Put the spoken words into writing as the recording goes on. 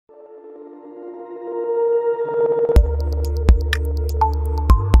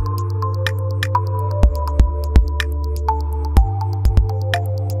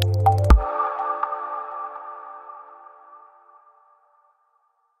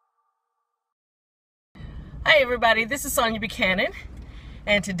Hi everybody, this is Sonya Buchanan,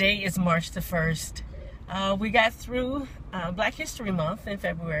 and today is March the 1st. We got through Black History Month in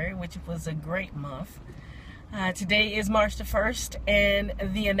February, which was a great month. Today is March the 1st, and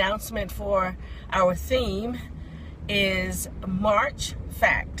the announcement for our theme is March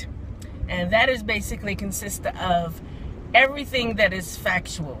Fact. And that is basically consists of everything that is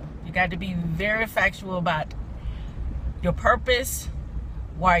factual. You got to be very factual about your purpose,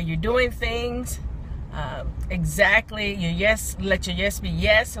 why you're doing things, exactly your yes. Let your yes be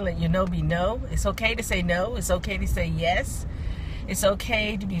yes and let your no be no. It's okay to say no. It's okay to say yes. It's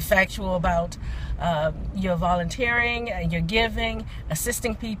okay to be factual about your volunteering and your giving,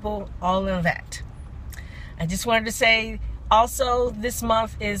 assisting people, all of that. I just wanted to say also this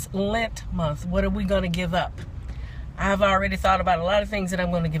month is Lent month. What are we going to give up? I've already thought about a lot of things that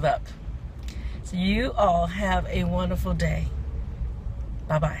I'm going to give up. So you all have a wonderful day.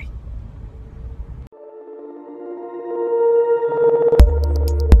 Bye-bye.